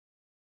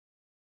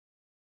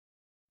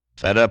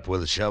Fed up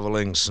with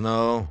shoveling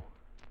snow?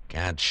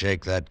 Can't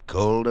shake that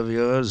cold of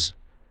yours?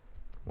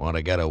 Want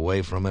to get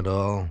away from it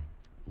all?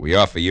 We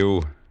offer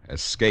you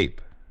escape.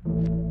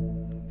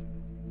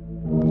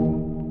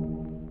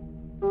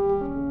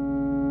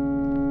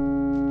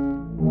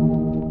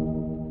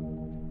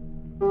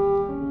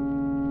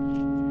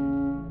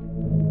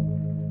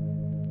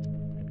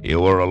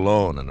 You were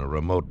alone in a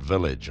remote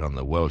village on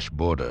the Welsh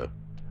border,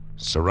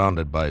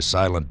 surrounded by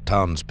silent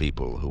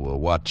townspeople who were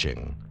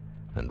watching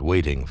and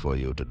waiting for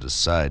you to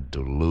decide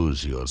to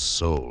lose your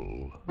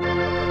soul.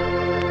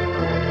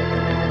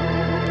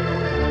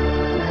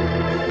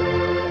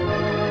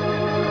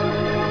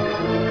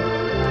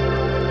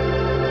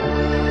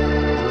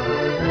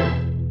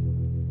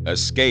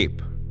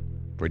 Escape.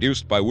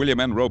 Produced by William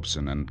N.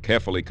 Robeson and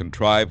carefully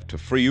contrived to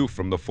free you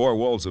from the four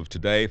walls of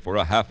today for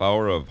a half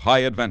hour of high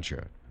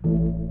adventure.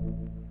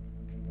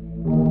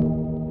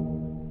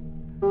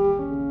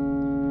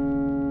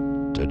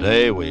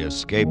 Today we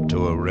escape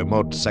to a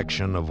remote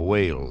section of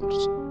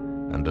Wales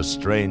and a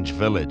strange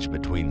village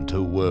between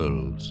two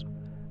worlds,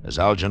 as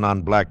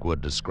Algernon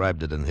Blackwood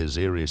described it in his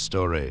eerie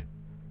story,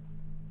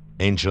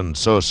 Ancient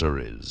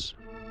Sorceries.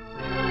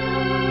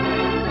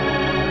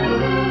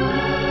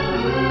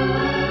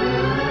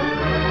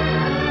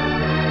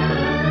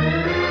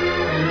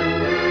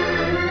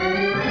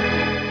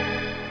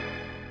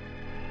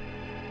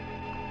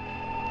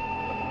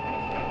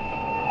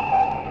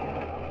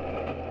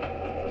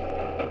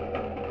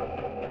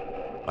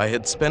 I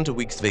had spent a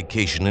week's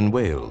vacation in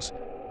Wales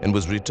and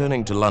was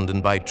returning to London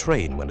by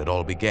train when it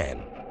all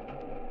began.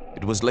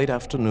 It was late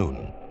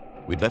afternoon.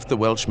 We'd left the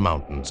Welsh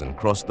mountains and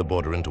crossed the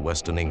border into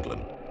western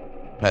England,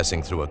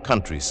 passing through a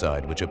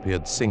countryside which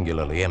appeared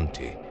singularly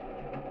empty,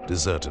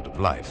 deserted of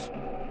life.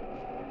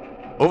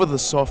 Over the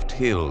soft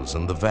hills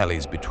and the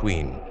valleys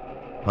between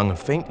hung a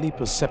faintly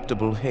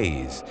perceptible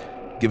haze,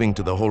 giving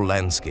to the whole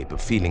landscape a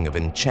feeling of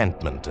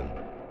enchantment and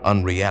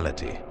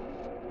unreality.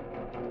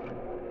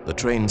 The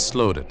train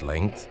slowed at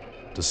length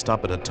to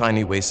stop at a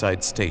tiny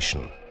wayside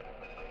station.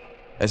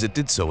 As it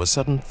did so, a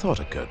sudden thought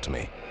occurred to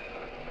me.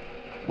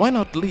 Why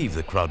not leave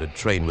the crowded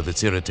train with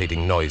its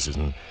irritating noises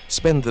and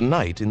spend the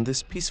night in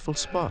this peaceful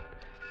spot,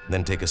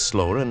 then take a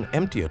slower and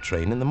emptier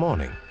train in the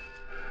morning?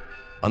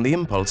 On the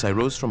impulse, I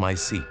rose from my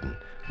seat, and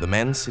the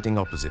man sitting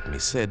opposite me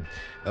said,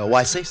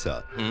 Why say,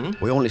 sir?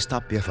 We only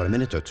stop here for a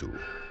minute or two.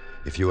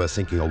 If you were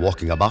thinking of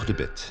walking about a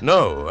bit.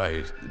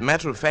 No,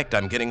 matter of fact,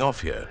 I'm getting off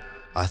here.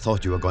 I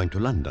thought you were going to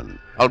London.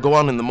 I'll go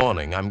on in the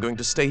morning. I'm going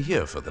to stay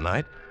here for the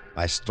night.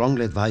 I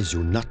strongly advise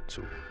you not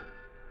to.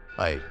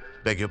 I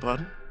beg your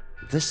pardon?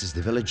 This is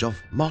the village of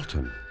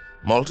Malton.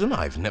 Malton?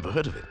 I've never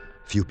heard of it.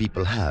 Few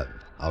people have,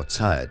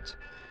 outside.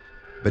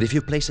 But if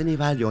you place any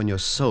value on your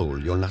soul,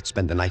 you'll not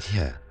spend the night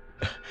here.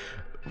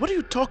 What are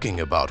you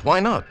talking about?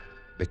 Why not?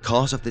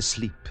 Because of the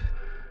sleep.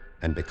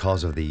 And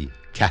because of the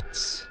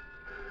cats.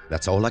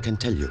 That's all I can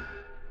tell you.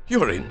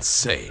 You're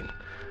insane.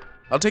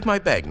 I'll take my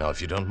bag now, if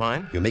you don't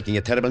mind. You're making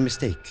a terrible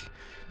mistake.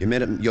 You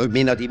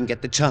may not even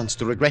get the chance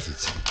to regret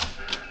it.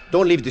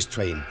 Don't leave this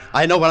train.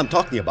 I know what I'm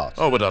talking about.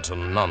 Oh, what utter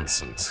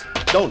nonsense.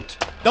 Don't,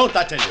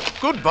 I tell you.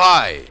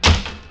 Goodbye.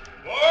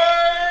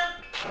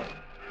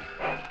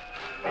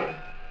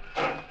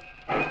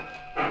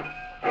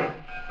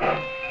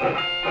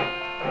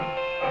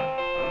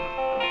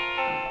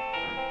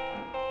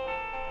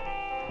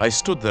 I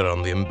stood there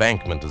on the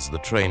embankment as the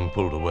train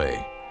pulled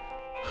away.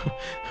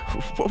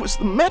 What was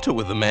the matter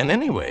with the man,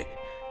 anyway?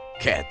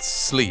 Cats,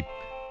 sleep.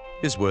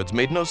 His words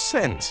made no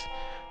sense.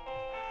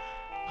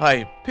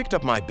 I picked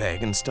up my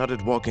bag and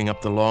started walking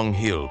up the long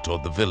hill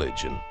toward the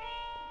village, and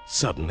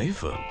suddenly,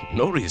 for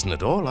no reason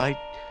at all, I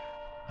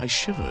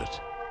shivered.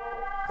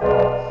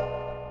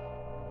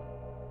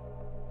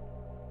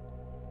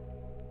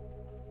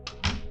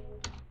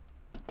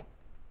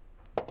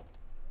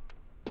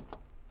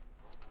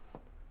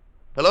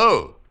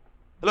 Hello?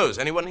 Hello, is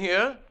anyone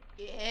here?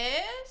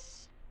 Yes?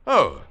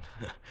 Oh,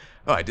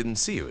 I didn't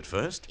see you at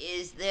first.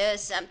 Is there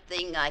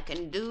something I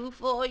can do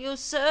for you,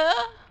 sir?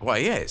 Why,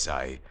 yes,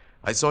 I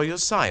saw your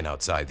sign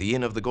outside the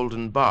Inn of the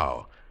Golden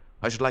Bough.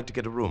 I should like to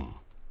get a room.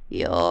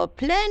 You're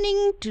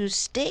planning to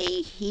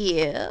stay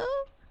here?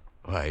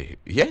 Why,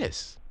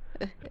 yes.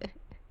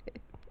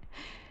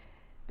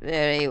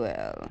 Very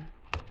well.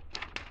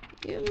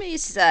 You may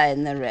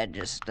sign the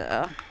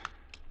register.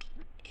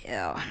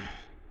 Here.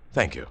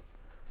 Thank you.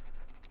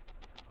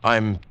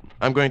 I'm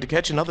going to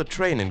catch another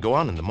train and go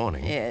on in the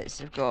morning. Yes,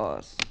 of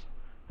course.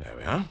 There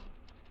we are.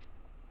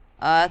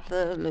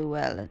 Arthur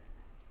Llewellyn.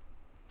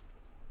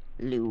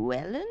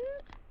 Llewellyn?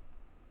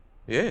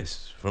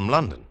 Yes, from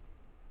London.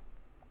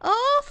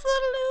 Arthur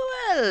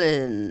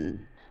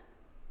Llewellyn.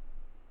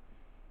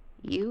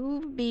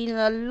 You've been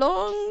a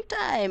long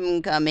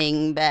time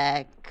coming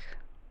back.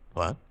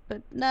 What?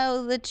 But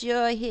now that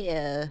you're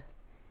here,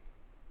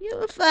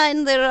 you'll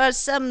find there are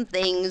some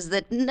things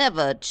that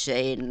never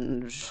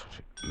change.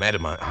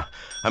 Madam,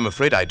 I'm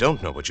afraid I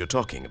don't know what you're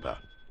talking about.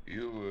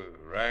 You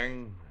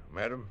rang,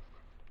 madam?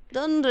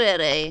 Don't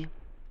worry.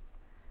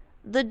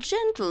 The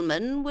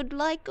gentleman would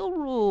like a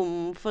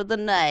room for the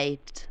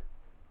night.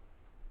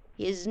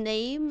 His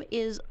name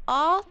is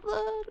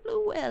Arthur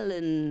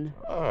Llewellyn.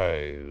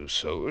 Aye,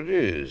 so it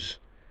is.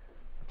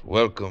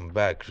 Welcome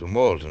back to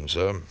Malton,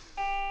 sir.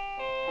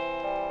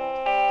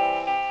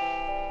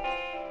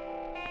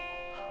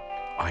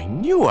 I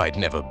knew I'd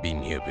never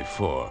been here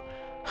before.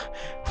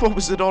 What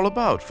was it all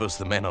about? First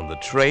the men on the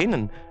train,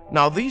 and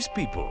now these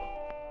people.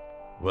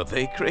 Were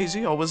they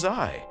crazy, or was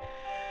I?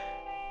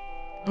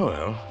 Oh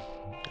well,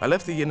 I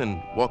left the inn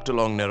and walked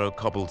along narrow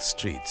cobbled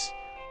streets,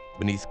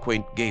 beneath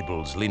quaint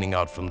gables leaning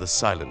out from the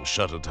silent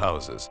shuttered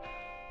houses,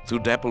 through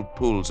dappled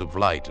pools of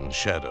light and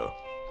shadow.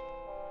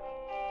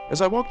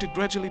 As I walked, it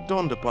gradually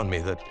dawned upon me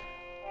that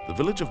the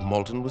village of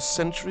Malton was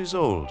centuries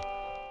old,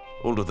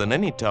 older than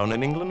any town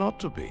in England ought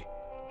to be.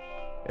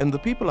 And the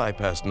people I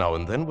passed now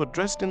and then were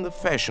dressed in the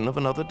fashion of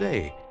another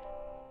day.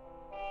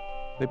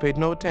 They paid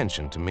no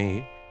attention to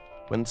me,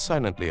 went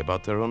silently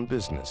about their own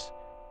business.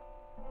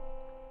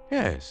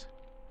 Yes,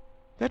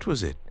 that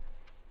was it.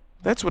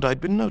 That's what I'd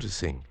been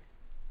noticing.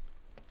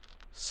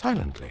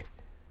 Silently.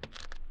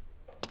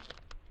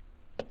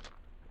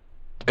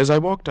 As I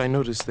walked, I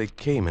noticed they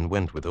came and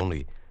went with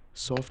only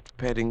soft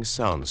padding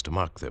sounds to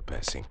mark their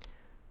passing,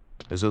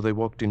 as though they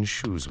walked in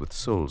shoes with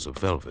soles of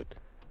velvet.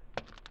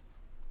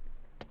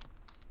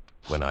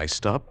 When I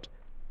stopped,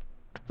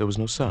 there was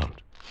no sound.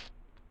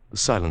 The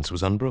silence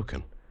was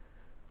unbroken.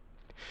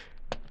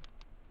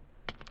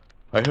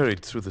 I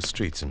hurried through the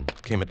streets and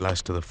came at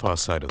last to the far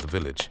side of the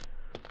village,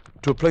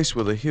 to a place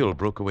where the hill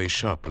broke away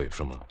sharply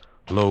from a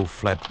low,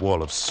 flat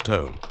wall of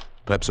stone,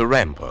 perhaps a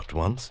rampart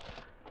once.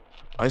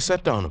 I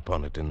sat down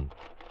upon it, and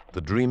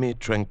the dreamy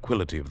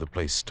tranquility of the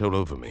place stole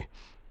over me.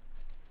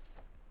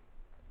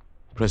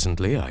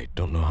 Presently, I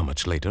don't know how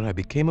much later, I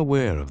became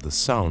aware of the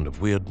sound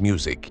of weird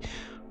music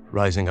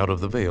rising out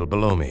of the vale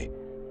below me.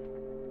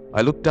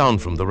 I looked down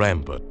from the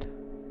rampart.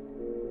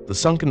 The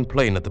sunken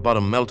plain at the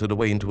bottom melted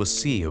away into a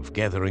sea of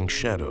gathering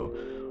shadow,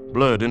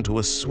 blurred into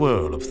a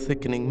swirl of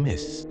thickening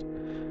mist.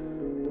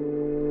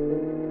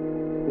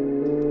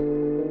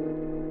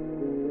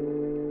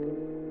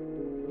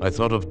 I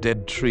thought of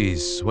dead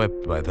trees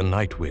swept by the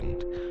night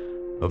wind,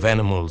 of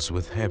animals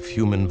with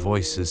half-human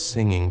voices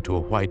singing to a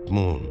white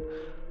moon,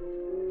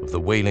 of the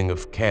wailing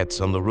of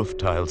cats on the roof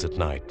tiles at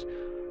night,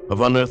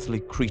 of unearthly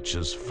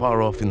creatures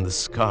far off in the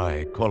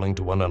sky calling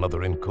to one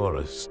another in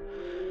chorus.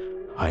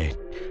 I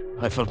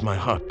felt my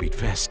heart beat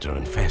faster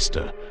and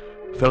faster,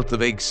 felt the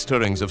vague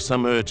stirrings of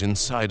some urge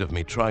inside of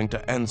me trying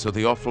to answer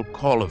the awful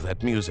call of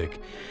that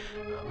music.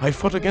 I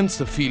fought against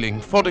the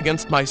feeling, fought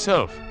against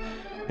myself.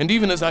 And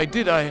even as I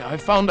did, I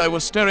found I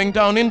was staring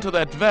down into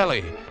that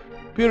valley,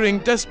 peering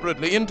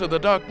desperately into the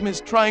dark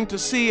mist, trying to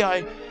see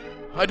I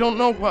don't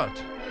know what.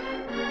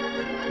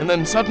 And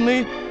then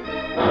suddenly,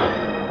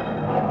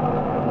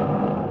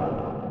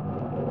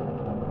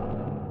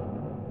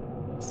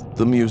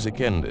 the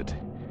music ended.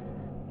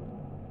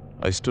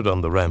 I stood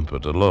on the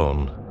rampart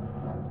alone,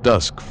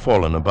 dusk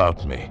fallen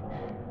about me,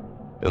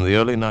 and the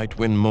early night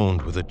wind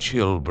moaned with a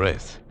chill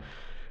breath.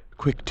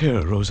 Quick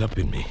terror rose up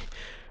in me.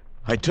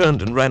 I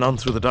turned and ran on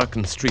through the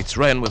darkened streets,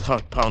 ran with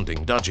heart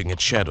pounding, dodging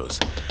at shadows,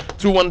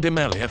 through one dim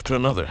alley after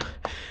another,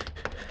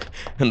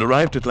 and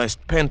arrived at last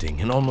panting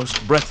and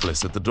almost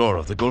breathless at the door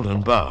of the Golden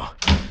Bough.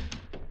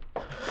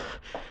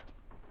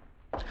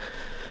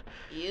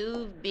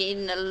 You've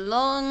been a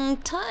long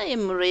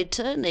time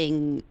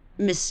returning,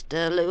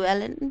 Mr.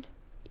 Llewellyn.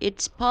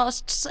 It's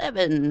past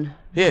 7.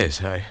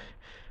 Yes, I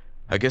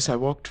guess I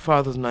walked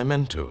farther than I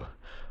meant to.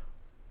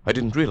 I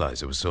didn't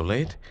realize it was so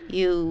late.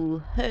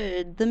 You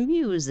heard the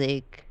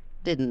music,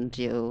 didn't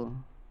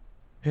you?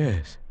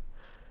 Yes.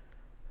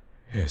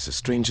 Yes, the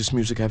strangest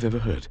music I've ever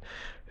heard.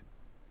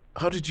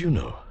 How did you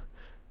know?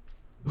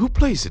 Who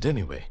plays it,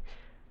 anyway?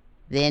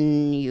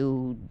 Then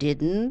you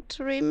didn't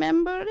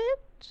remember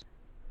it?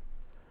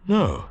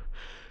 No.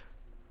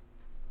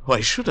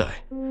 Why should I?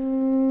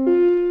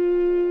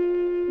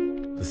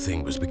 The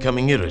thing was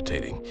becoming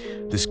irritating,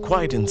 this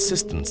quiet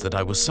insistence that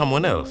I was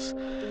someone else.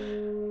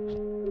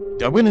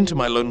 I went into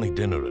my lonely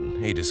dinner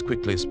and ate as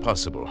quickly as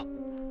possible.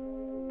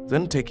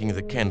 Then, taking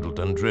the candle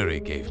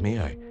Dundreary gave me,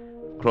 I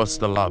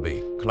crossed the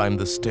lobby, climbed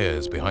the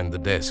stairs behind the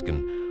desk,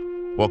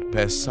 and walked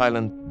past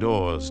silent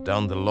doors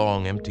down the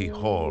long, empty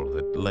hall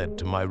that led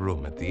to my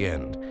room at the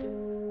end.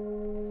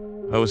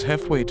 I was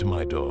halfway to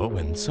my door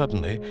when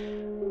suddenly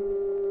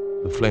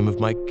the flame of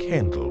my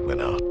candle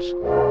went out.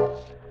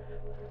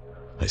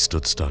 I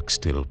stood stock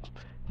still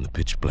in the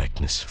pitch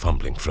blackness,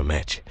 fumbling for a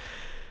match.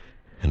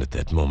 And at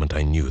that moment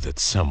I knew that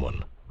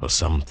someone or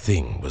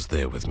something was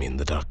there with me in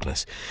the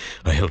darkness.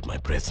 I held my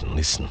breath and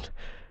listened.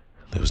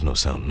 There was no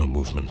sound, no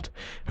movement.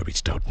 I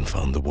reached out and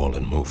found the wall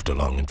and moved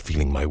along and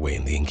feeling my way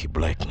in the inky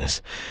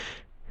blackness.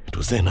 It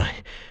was then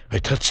I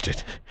touched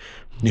it.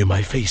 Near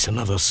my face,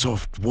 another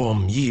soft,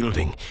 warm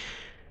yielding.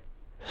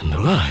 And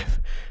alive.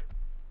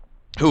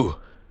 Who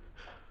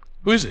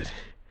is it?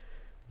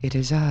 It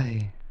is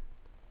I,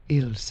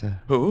 Ilse.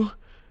 Who?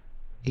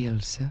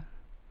 Ilse.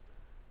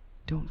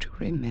 Don't you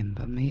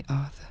remember me,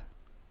 Arthur?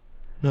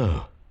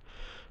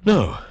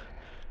 No.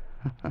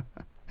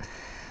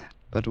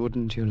 But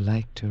wouldn't you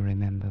like to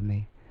remember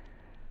me?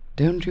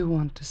 Don't you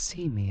want to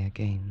see me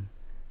again?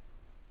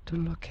 To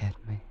look at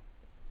me?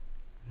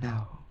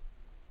 No.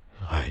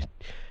 I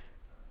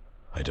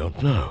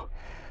don't know.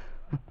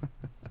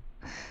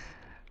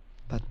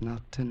 But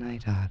not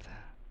tonight, Arthur.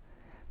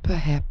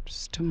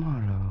 Perhaps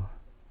tomorrow.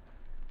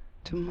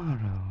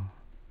 Tomorrow.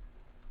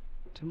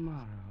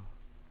 Tomorrow.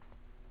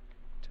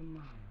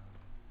 Tomorrow.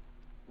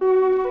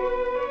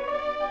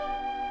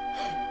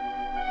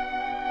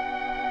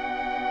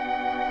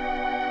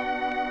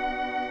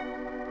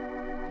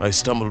 I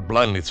stumbled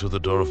blindly through the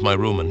door of my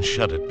room and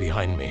shut it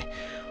behind me.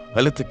 I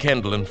lit the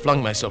candle and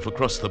flung myself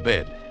across the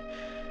bed.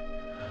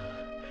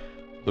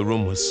 The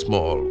room was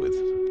small, with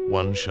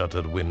one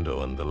shuttered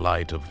window, and the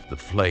light of the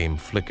flame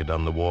flickered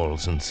on the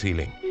walls and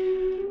ceiling.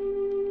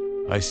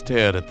 I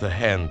stared at the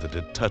hand that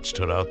had touched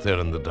her out there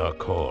in the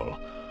dark hall.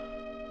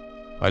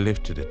 I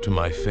lifted it to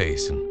my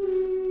face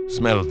and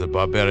smelled the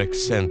barbaric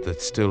scent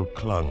that still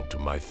clung to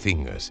my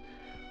fingers.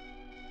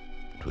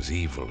 It was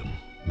evil and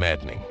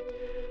maddening.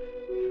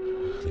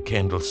 The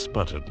candle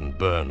sputtered and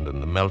burned, and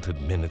the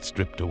melted minutes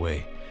dripped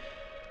away.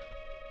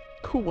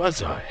 Who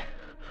was I?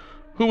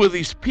 Who were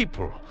these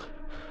people?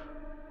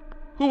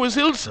 Who was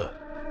Ilsa?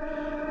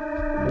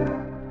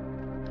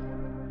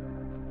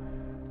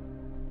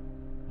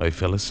 I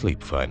fell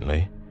asleep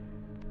finally,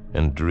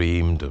 and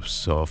dreamed of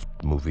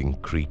soft-moving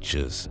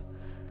creatures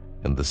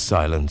and the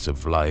silence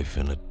of life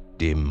in a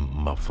dim,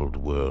 muffled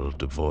world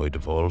devoid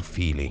of all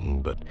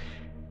feeling but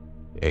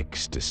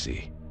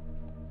ecstasy.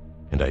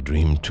 And I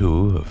dreamed,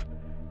 too, of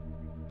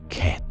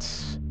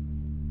cats.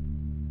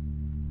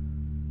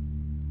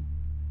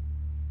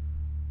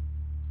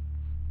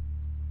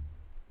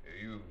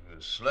 You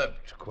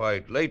slept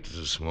quite late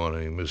this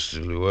morning,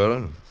 Mr.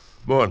 Llewellyn.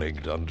 Morning,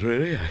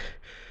 Dundreary.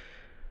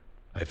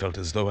 I felt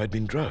as though I'd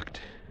been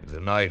drugged. The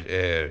night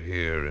air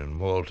here in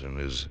Malton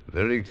is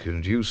very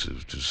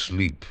conducive to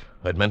sleep.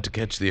 I'd meant to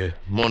catch the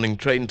morning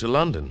train to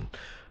London.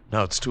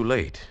 Now it's too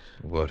late.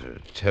 What a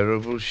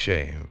terrible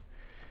shame.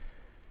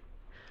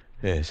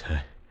 Yes,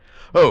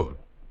 Oh,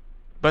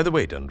 by the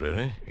way,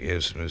 Dundreary.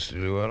 Yes, Mr.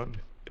 Llewellyn?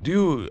 Do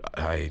you...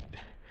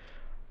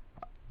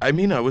 I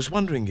mean, I was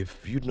wondering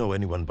if you'd know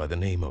anyone by the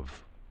name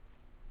of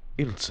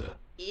Ilsa.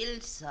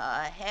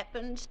 Ilsa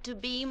happens to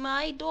be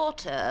my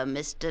daughter,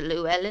 Mr.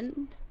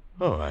 Llewellyn.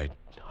 Oh, I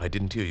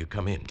didn't hear you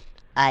come in.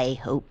 I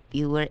hope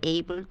you were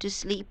able to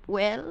sleep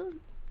well,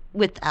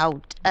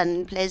 without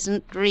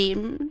unpleasant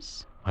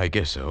dreams. I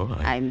guess so.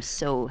 I'm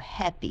so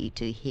happy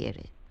to hear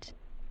it.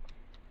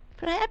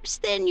 Perhaps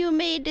then you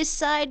may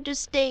decide to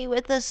stay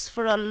with us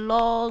for a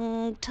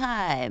long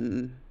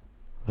time.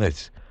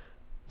 That's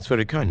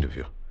very kind of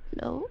you.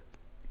 No,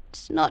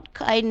 it's not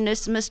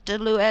kindness, Mr.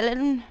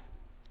 Llewellyn.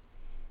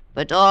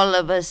 But all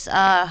of us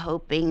are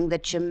hoping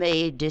that you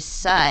may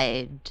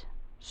decide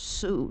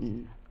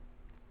soon.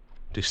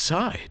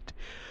 Decide?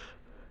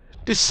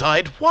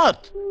 Decide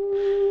what?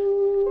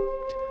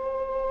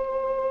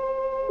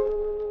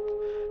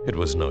 It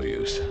was no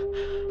use.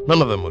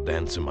 None of them would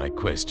answer my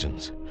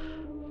questions.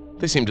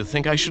 They seemed to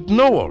think I should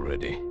know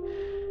already.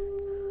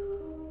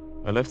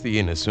 I left the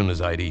inn as soon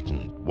as I'd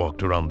eaten,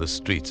 walked around the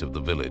streets of the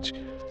village.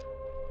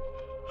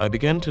 I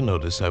began to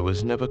notice I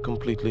was never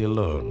completely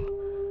alone.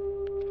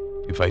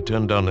 If I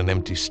turned down an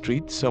empty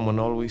street, someone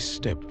always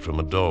stepped from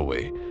a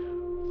doorway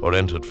or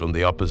entered from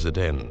the opposite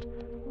end.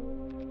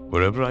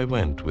 Wherever I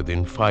went,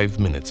 within 5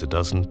 minutes, a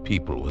dozen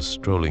people were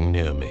strolling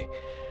near me.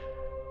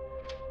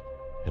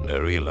 And I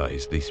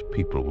realized these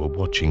people were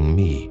watching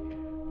me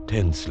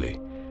tensely,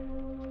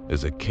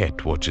 as a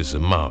cat watches a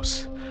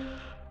mouse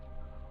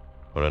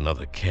or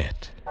another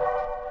cat.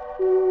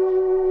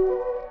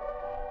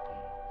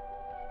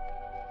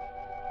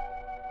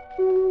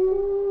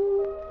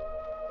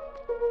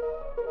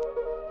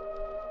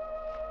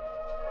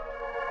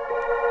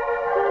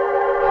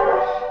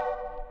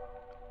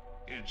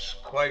 It's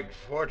quite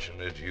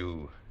fortunate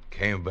you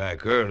came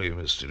back early,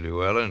 Mr.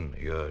 Llewellyn.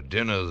 Your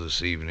dinner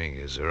this evening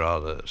is a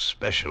rather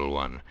special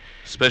one.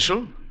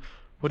 Special?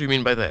 What do you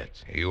mean by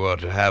that? You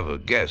ought to have a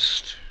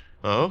guest.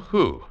 Oh,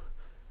 who?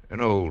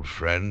 An old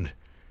friend.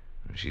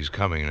 She's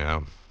coming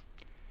now.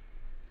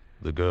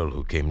 The girl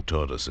who came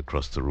toward us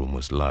across the room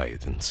was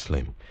lithe and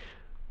slim.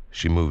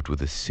 She moved with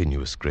the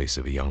sinuous grace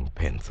of a young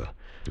panther.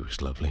 She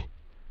was lovely,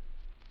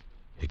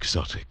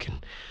 exotic,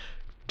 and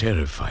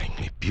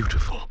terrifyingly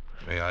beautiful.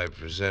 May I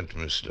present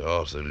Mr.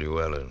 Arthur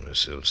Llewellyn,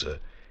 Miss Ilsa?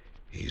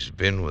 He's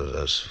been with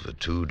us for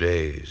 2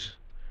 days.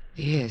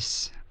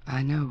 Yes,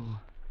 I know.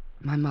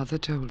 My mother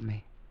told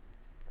me.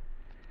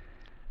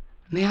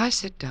 May I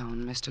sit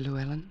down, Mr.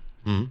 Llewellyn?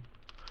 Hmm?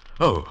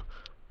 Oh,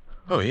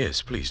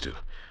 yes, please do.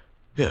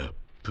 Here,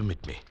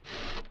 permit me.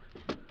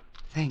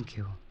 Thank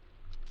you.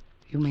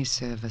 You may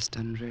serve us,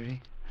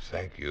 Dundreary.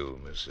 Thank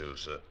you, Miss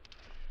Ilsa.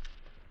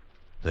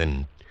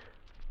 Then,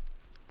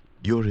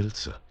 you're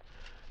Ilsa?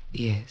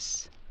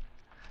 Yes.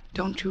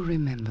 Don't you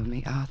remember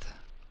me, Arthur?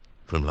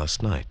 From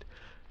last night.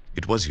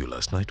 It was you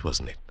last night,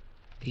 wasn't it?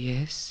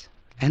 Yes,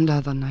 and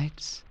other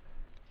nights.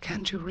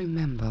 Can't you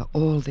remember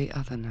all the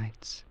other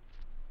nights?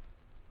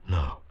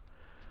 No.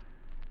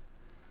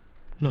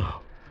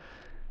 No.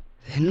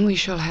 Then we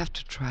shall have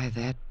to try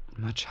that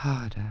much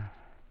harder.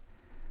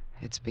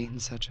 It's been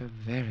such a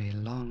very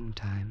long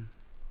time.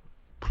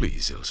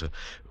 Please, Ilse.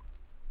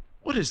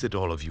 What is it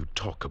all of you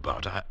talk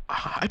about?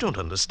 I don't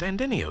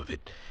understand any of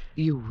it.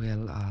 You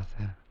will,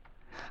 Arthur.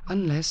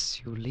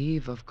 Unless you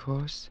leave, of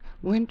course.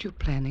 Weren't you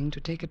planning to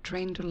take a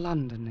train to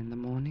London in the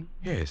morning?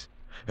 Yes.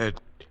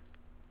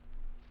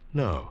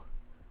 No.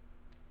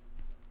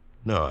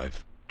 No,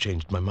 I've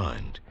changed my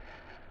mind.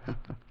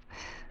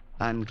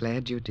 I'm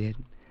glad you did.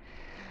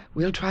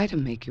 We'll try to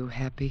make you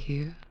happy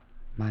here,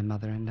 my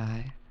mother and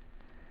I.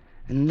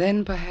 And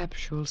then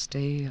perhaps you'll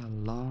stay a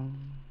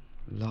long,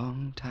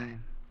 long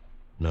time.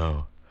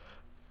 No.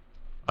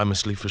 I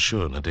must leave for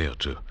sure in a day or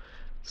two.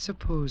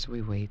 Suppose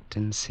we wait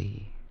and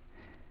see.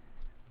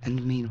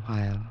 And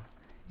meanwhile,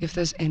 if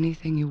there's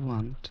anything you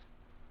want,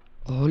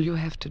 all you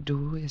have to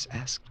do is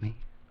ask me.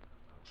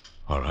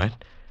 All right.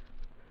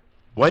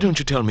 Why don't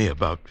you tell me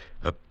about...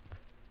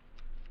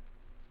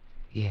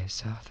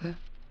 Yes, Arthur?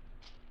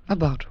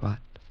 About what?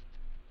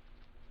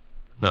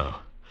 No.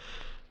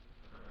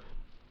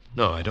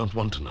 No, I don't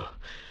want to know.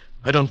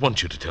 I don't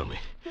want you to tell me.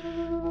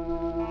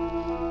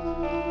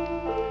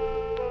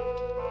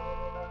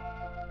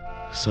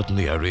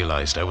 Suddenly I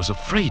realized I was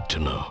afraid to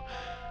know.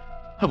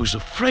 I was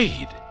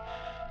afraid.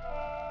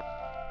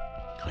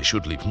 I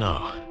should leave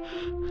now,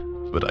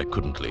 but I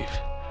couldn't leave.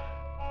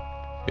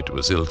 It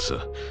was Ilse.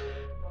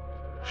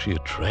 She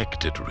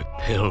attracted,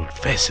 repelled,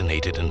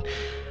 fascinated, and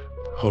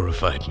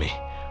horrified me,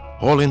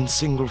 all in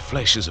single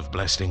flashes of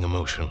blasting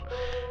emotion.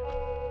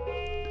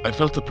 I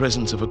felt the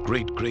presence of a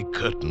great grey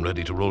curtain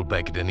ready to roll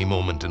back at any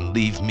moment and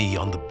leave me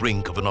on the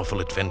brink of an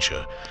awful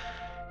adventure.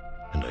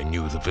 And I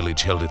knew the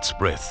village held its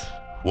breath,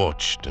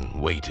 watched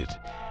and waited.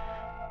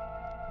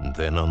 And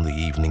then on the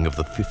evening of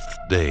the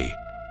 5th day,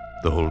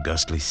 the whole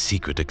ghastly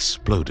secret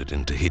exploded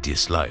into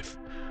hideous life.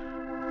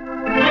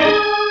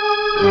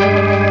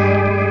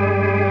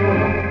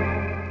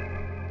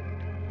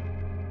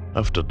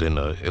 After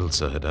dinner, Ilse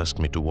had asked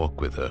me to walk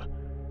with her.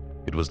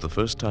 It was the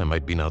first time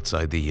I'd been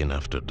outside the inn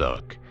after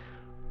dark.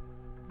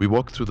 We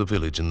walked through the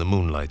village in the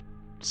moonlight,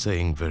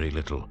 saying very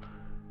little,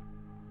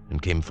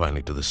 and came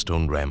finally to the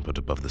stone rampart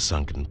above the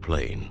sunken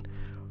plain.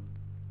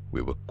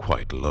 We were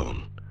quite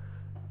alone.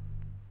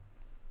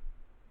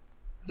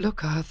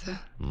 Look, Arthur.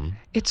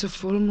 It's a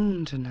full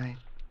moon tonight.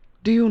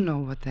 Do you know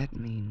what that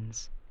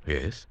means?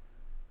 Yes.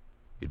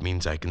 It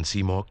means I can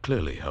see more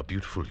clearly how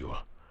beautiful you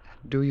are.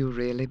 Do you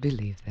really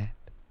believe that?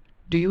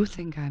 Do you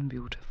think I'm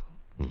beautiful?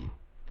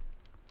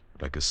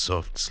 Like a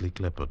soft, sleek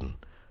leopard in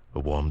a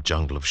warm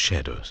jungle of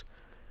shadows.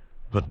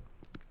 But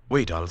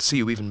wait, I'll see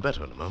you even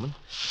better in a moment.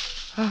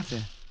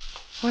 Arthur,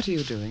 what are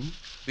you doing?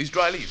 These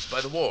dry leaves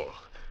by the wall.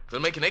 They'll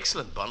make an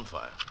excellent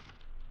bonfire.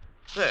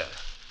 There.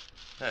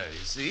 There, you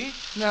see?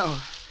 No.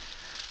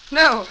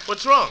 No!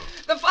 What's wrong?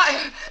 The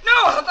fire!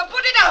 No, Arthur,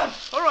 put it out!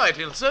 All right,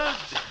 Ilse.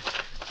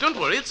 Don't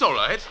worry, it's all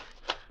right.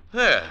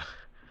 There.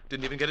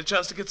 Didn't even get a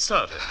chance to get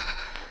started.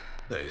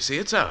 There, you see,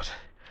 it's out.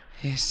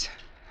 Yes,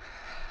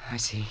 I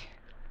see.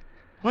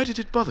 Why did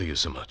it bother you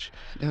so much?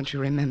 Don't you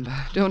remember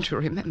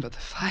the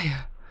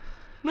fire?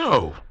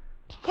 No.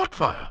 What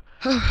fire?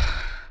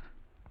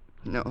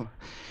 No,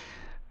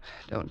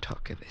 don't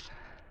talk of it.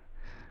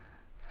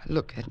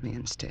 Look at me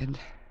instead.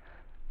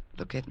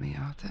 Look at me,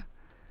 Arthur.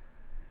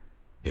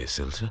 Yes,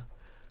 Ilse?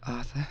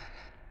 Arthur,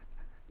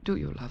 do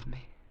you love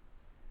me?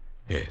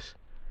 Yes.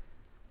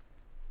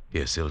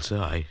 Yes, Ilse,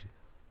 I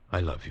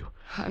love you.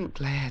 I'm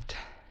glad.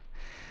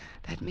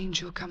 That means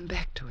you'll come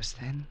back to us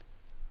then.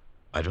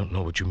 I don't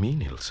know what you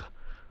mean, Ilse.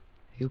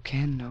 You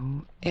can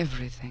know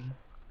everything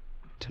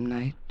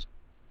tonight,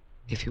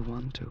 if you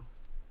want to.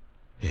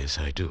 Yes,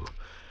 I do.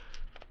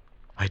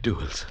 I do,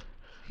 Ilse.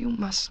 You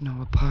must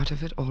know a part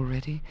of it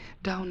already,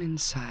 down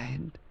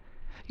inside.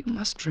 You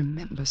must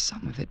remember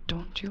some of it,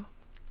 don't you?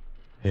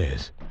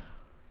 Yes.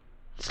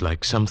 It's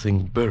like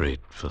something buried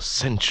for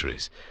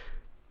centuries,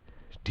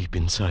 deep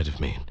inside of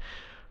me.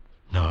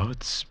 Now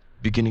it's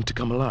beginning to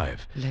come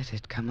alive. Let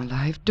it come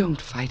alive.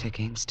 Don't fight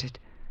against it.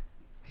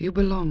 You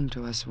belonged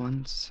to us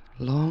once,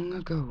 long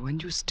ago,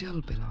 and you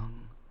still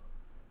belong.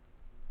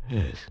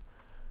 Yes.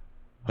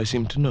 I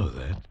seem to know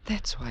that.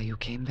 That's why you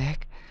came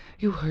back.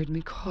 You heard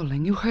me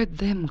calling. You heard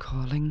them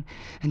calling.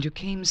 And you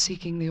came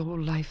seeking the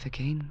old life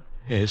again.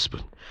 Yes,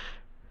 but...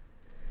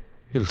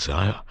 Ilse,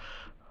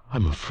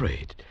 I'm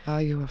afraid.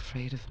 Are you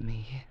afraid of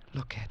me?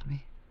 Look at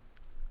me.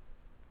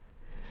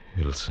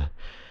 Ilse...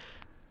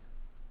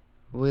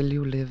 Will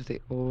you live the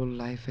old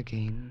life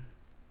again?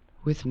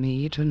 With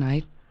me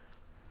tonight?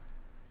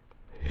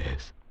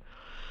 Yes.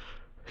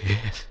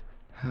 Yes.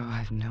 Oh,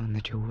 I've known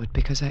that you would,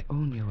 because I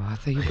own you,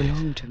 Arthur. You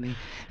belong to me,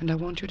 and I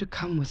want you to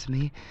come with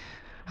me.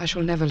 I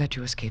shall never let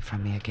you escape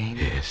from me again.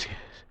 Yes, yes.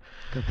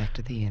 Go back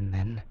to the inn,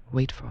 then.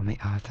 Wait for me,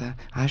 Arthur.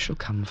 I shall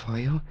come for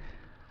you.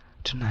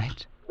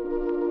 Tonight.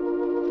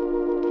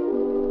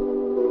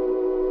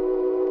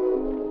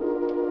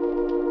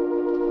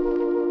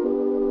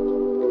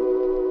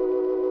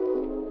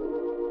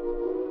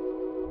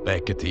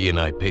 Back at the inn,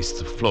 I paced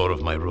the floor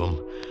of my room,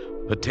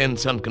 A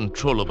tense,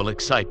 uncontrollable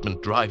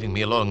excitement driving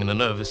me along in a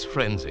nervous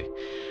frenzy.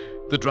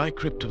 The dry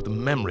crypt of the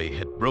memory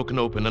had broken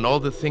open, and all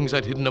the things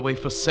I'd hidden away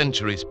for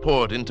centuries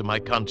poured into my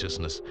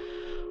consciousness.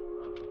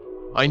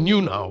 I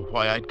knew now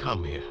why I'd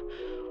come here.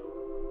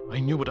 I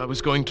knew what I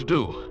was going to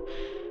do.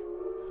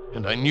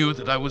 And I knew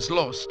that I was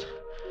lost.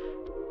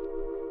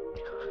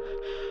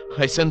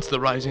 I sensed the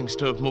rising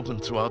stir of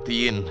movement throughout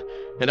the inn,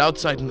 and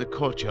outside in the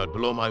courtyard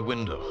below my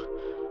window.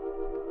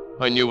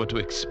 I knew what to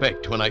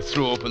expect when I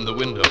threw open the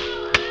window.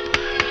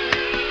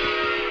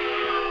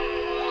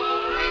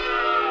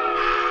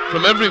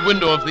 From every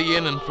window of the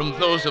inn and from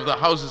those of the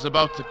houses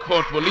about the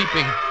court were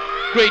leaping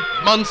great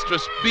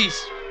monstrous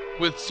beasts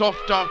with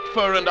soft dark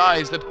fur and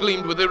eyes that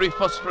gleamed with eerie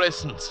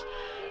phosphorescence.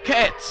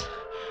 Cats!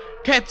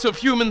 Cats of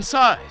human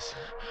size!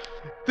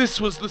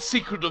 This was the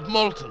secret of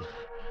Malton.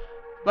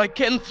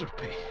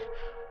 Lycanthropy.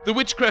 The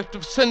witchcraft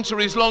of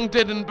centuries long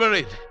dead and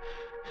buried.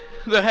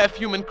 The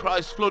half-human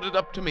cries floated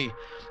up to me,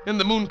 and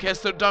the moon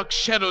cast their dark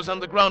shadows on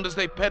the ground as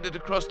they padded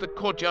across the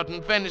courtyard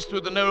and vanished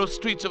through the narrow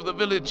streets of the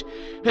village,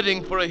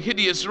 heading for a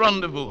hideous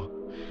rendezvous.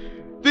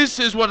 This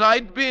is what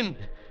I'd been.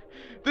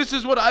 This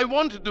is what I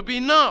wanted to be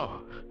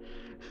now.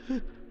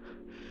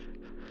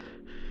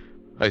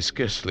 I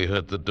scarcely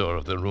heard the door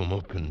of the room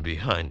open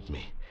behind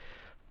me.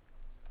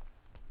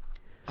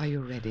 Are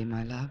you ready,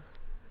 my love?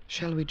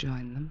 Shall we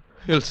join them?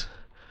 Ilse.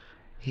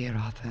 Here,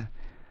 Arthur,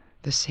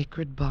 the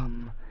sacred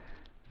bomb,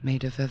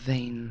 made of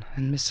vervain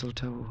and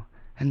mistletoe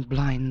and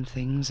blind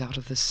things out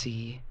of the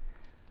sea.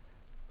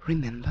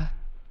 Remember?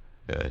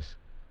 Yes.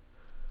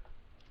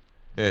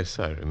 Yes,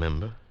 I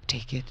remember.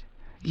 Take it.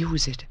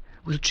 Use it.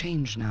 We'll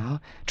change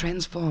now.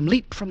 Transform.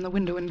 Leap from the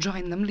window and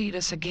join them. Lead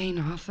us again,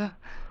 Arthur.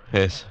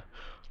 Yes.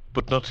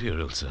 But not here,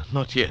 Ilse.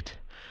 Not yet.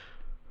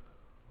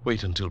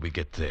 Wait until we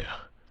get there.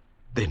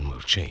 Then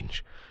we'll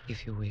change.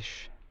 If you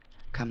wish.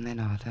 Come then,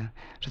 Arthur,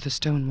 to the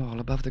stone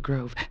wall above the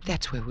grove.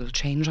 That's where we'll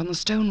change, on the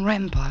stone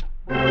rampart.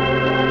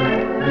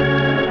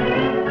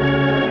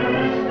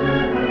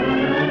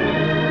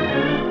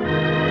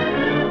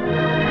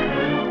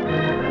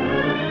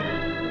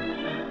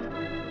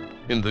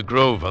 In the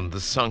grove on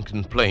the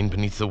sunken plain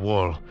beneath the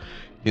wall,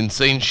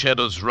 insane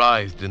shadows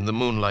writhed in the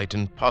moonlight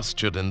and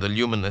postured in the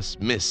luminous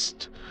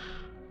mist.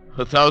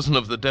 1,000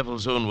 of the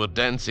devil's own were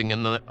dancing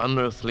in an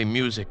unearthly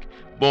music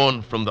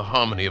born from the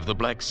harmony of the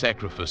black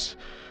sacrifice,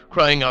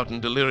 crying out in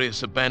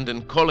delirious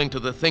abandon, calling to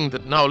the thing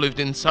that now lived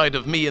inside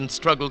of me and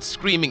struggled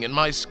screaming in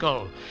my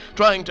skull,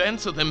 trying to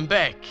answer them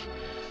back.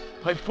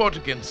 I fought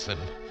against them,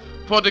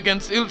 fought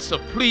against Ilse,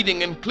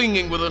 pleading and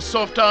clinging with her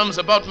soft arms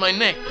about my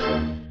neck.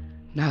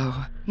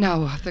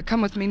 Now, Arthur,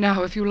 come with me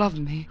now if you love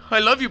me. I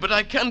love you, but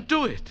I can't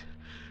do it.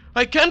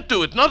 I can't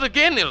do it, not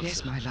again, Ilse.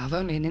 Yes, my love,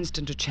 only an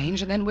instant to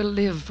change, and then we'll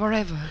live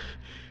forever.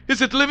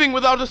 Is it living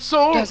without a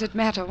soul? Does it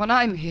matter when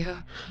I'm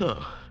here?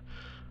 No.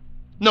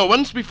 No,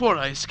 once before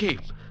I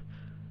escaped.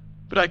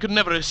 But I could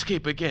never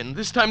escape again.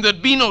 This time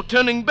there'd be no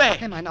turning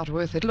back. Am I not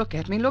worth it? Look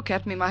at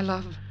me, my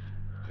love.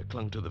 I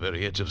clung to the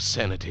very edge of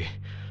sanity,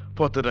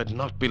 thought that I'd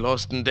not be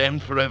lost and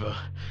damned forever.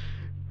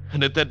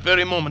 And at that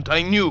very moment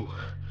I knew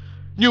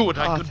what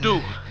I could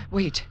do.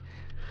 Wait.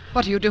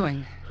 What are you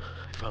doing?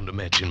 I found a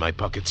match in my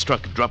pocket,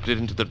 struck and dropped it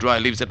into the dry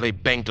leaves that lay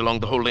banked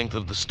along the whole length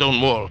of the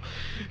stone wall.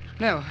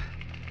 No,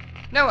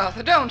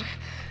 Arthur, don't.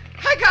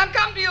 I can't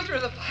come to you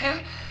through the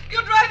fire.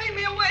 You're driving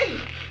me away.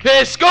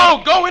 Yes,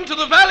 go into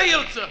the valley,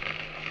 Ilse.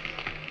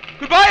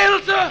 Goodbye,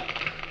 Ilse.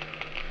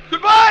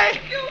 Goodbye.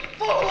 You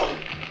fool!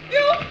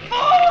 You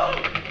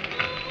fool!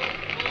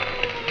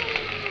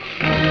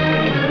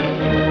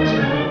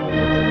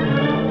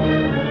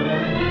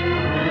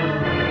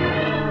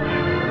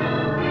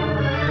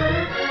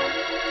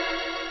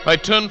 I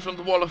turned from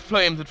the wall of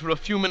flame that for a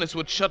few minutes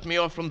would shut me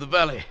off from the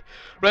valley,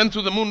 ran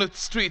through the moonlit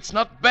streets,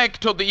 not back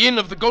toward the Inn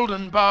of the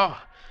Golden Bough,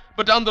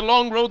 but down the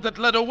long road that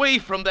led away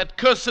from that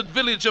cursed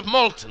village of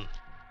Malton.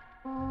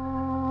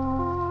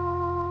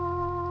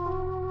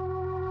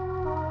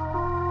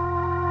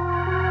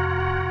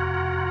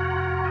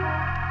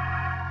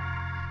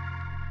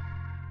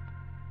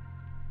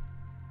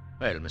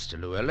 Well, Mr.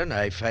 Llewellyn,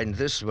 I find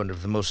this one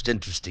of the most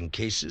interesting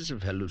cases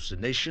of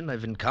hallucination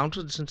I've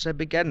encountered since I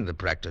began the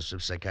practice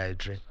of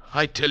psychiatry.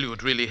 I tell you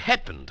it really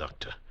happened,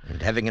 Doctor.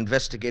 And having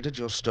investigated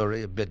your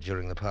story a bit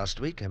during the past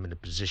week, I'm in a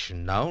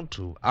position now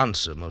to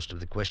answer most of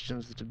the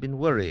questions that have been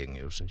worrying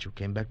you since you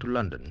came back to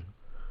London.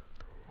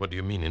 What do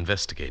you mean,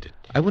 investigated?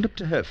 I went up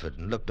to Hereford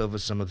and looked over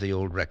some of the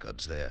old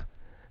records there.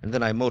 And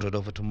then I motored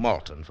over to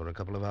Malton for a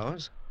couple of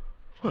hours.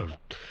 Well,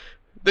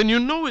 then you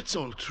know it's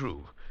all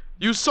true.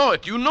 You saw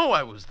it. You know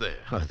I was there.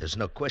 Oh, there's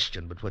no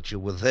question but what you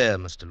were there,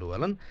 Mr.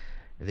 Llewellyn.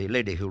 The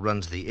lady who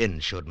runs the inn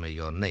showed me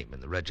your name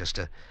in the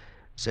register.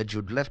 Said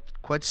you'd left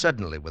quite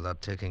suddenly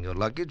without taking your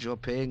luggage or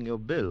paying your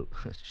bill.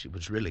 She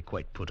was really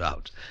quite put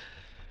out.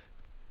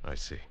 I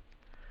see.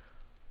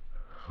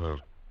 Well,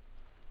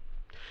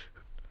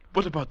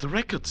 what about the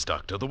records,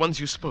 Doctor? The ones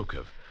you spoke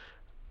of?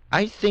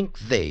 I think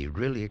they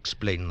really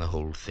explain the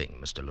whole thing,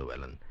 Mr.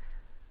 Llewellyn.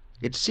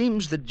 It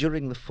seems that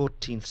during the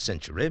 14th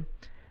century,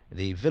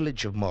 The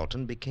village of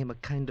Malton became a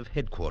kind of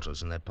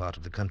headquarters in that part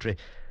of the country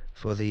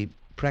for the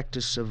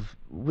practice of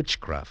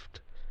witchcraft.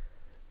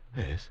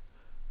 Yes.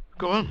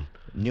 Go on.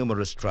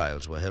 Numerous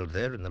trials were held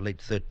there in the late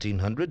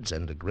 1300s,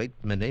 and a great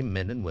many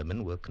men and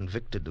women were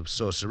convicted of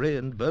sorcery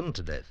and burned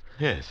to death.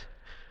 Yes.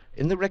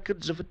 In the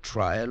records of a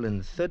trial in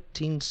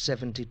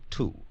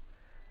 1372,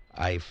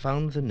 I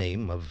found the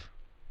name of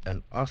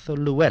an Arthur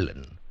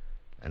Llewellyn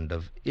and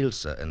of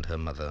Ilsa and her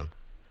mother.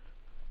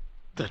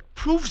 That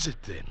proves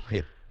it, then.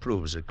 It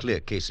proves a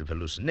clear case of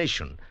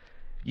hallucination.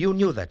 You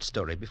knew that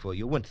story before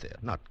you went there,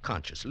 not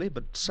consciously,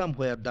 but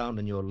somewhere down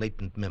in your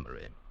latent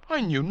memory. I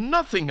knew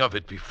nothing of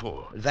it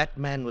before. That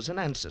man was an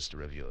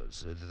ancestor of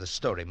yours. The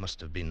story must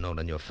have been known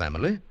in your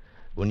family.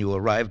 When you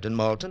arrived in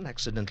Malton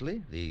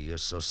accidentally, the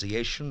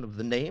association of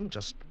the name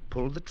just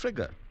pulled the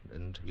trigger,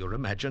 and your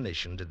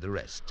imagination did the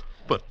rest.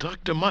 But,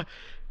 Doctor,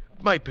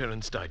 my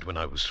parents died when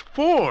I was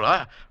 4.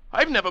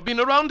 I've never been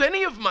around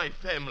any of my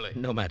family.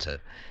 No matter.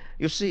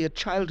 You see, a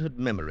childhood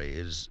memory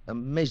is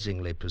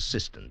amazingly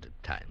persistent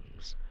at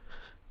times.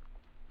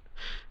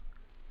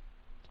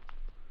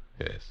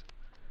 Yes.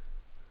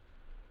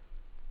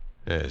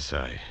 Yes,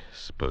 I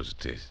suppose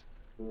it is.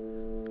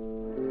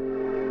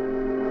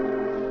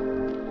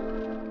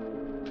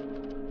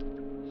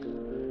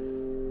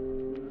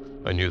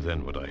 I knew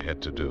then what I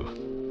had to do.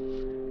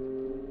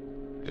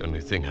 The only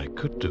thing I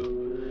could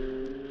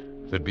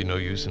do. There'd be no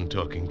use in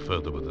talking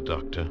further with the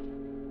doctor.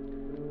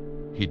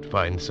 He'd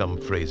find some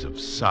phrase of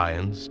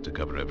science to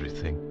cover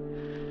everything.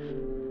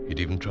 He'd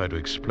even try to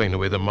explain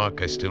away the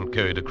mark I still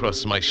carried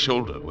across my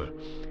shoulder, where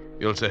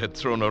Ilsa had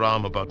thrown her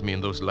arm about me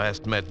in those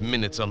last mad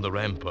minutes on the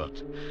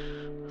rampart.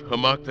 A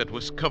mark that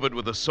was covered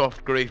with a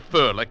soft gray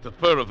fur, like the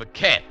fur of a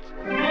cat.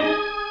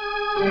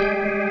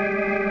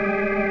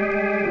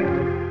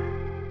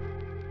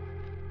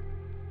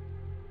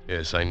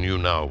 Yes, I knew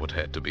now what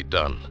had to be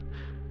done,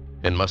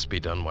 and must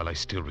be done while I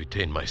still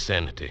retained my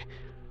sanity.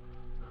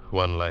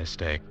 One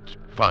last act,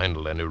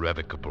 final and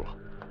irrevocable.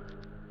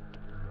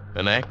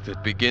 An act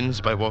that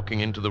begins by walking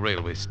into the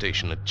railway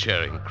station at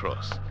Charing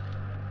Cross.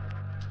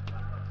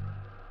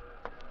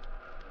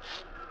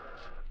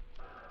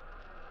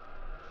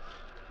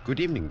 Good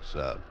evening,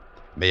 sir.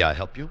 May I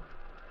help you?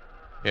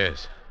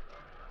 Yes.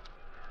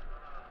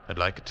 I'd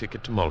like a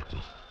ticket to Malton.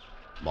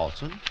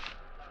 Malton?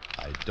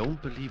 I don't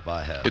believe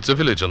I have. It's a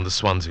village on the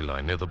Swansea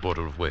line near the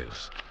border of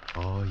Wales.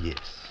 Oh,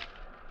 yes.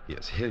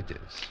 Yes, here it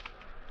is.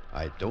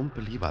 I don't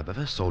believe I've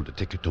ever sold a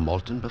ticket to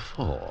Malton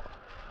before.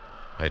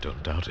 I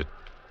don't doubt it.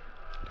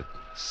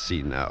 Let's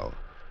see now.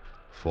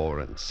 4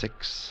 and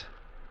 6.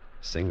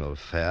 Single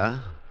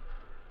fare.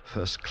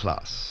 First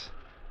class.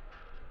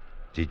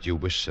 Did you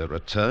wish a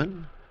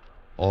return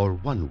or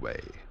one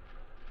way?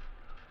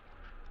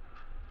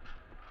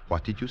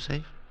 What did you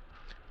say?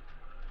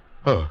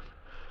 Oh,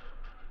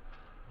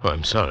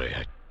 I'm sorry.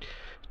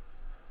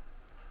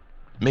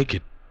 Make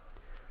it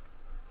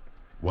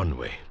one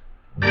way.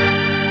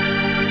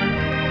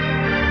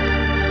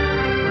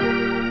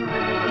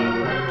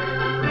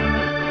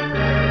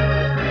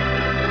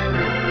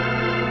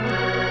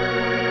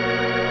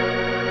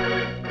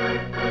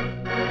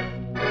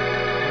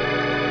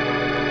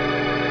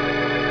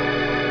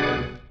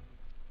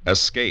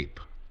 Escape.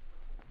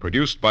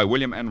 Produced by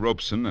William N.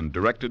 Robeson and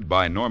directed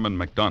by Norman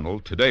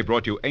MacDonald, today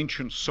brought you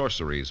Ancient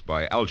Sorceries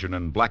by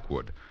Algernon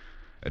Blackwood.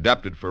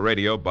 Adapted for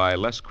radio by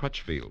Les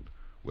Crutchfield,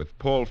 with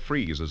Paul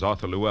Frees as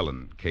Arthur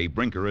Llewellyn, Kay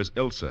Brinker as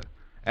Ilsa,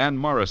 Anne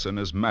Morrison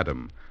as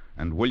Madam,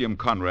 and William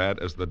Conrad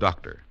as the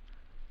Doctor.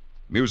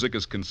 Music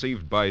is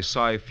conceived by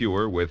Cy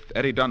Fewer, with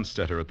Eddie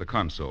Dunstetter at the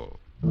console.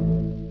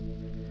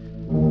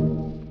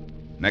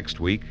 Next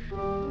week,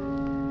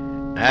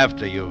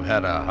 After you've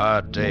had a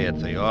hard day at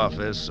the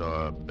office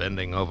or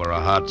bending over a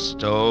hot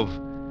stove,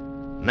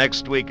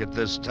 next week at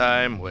this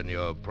time, when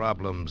your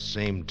problems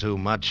seem too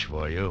much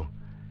for you,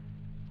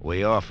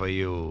 we offer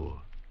you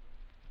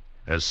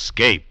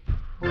escape.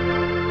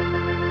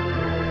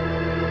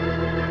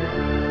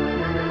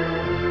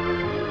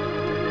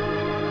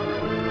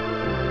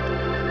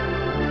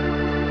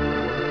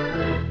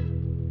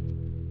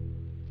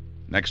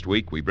 Next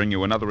week, we bring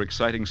you another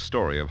exciting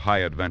story of high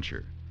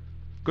adventure.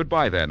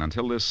 Goodbye, then,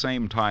 until this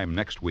same time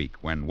next week,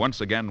 when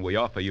once again we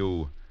offer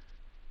you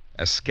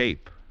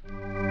Escape.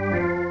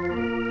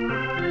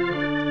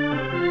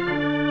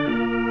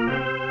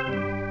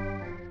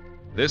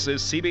 This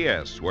is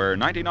CBS, where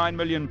 99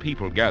 million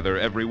people gather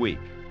every week.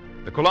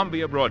 The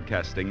Columbia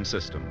Broadcasting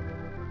System.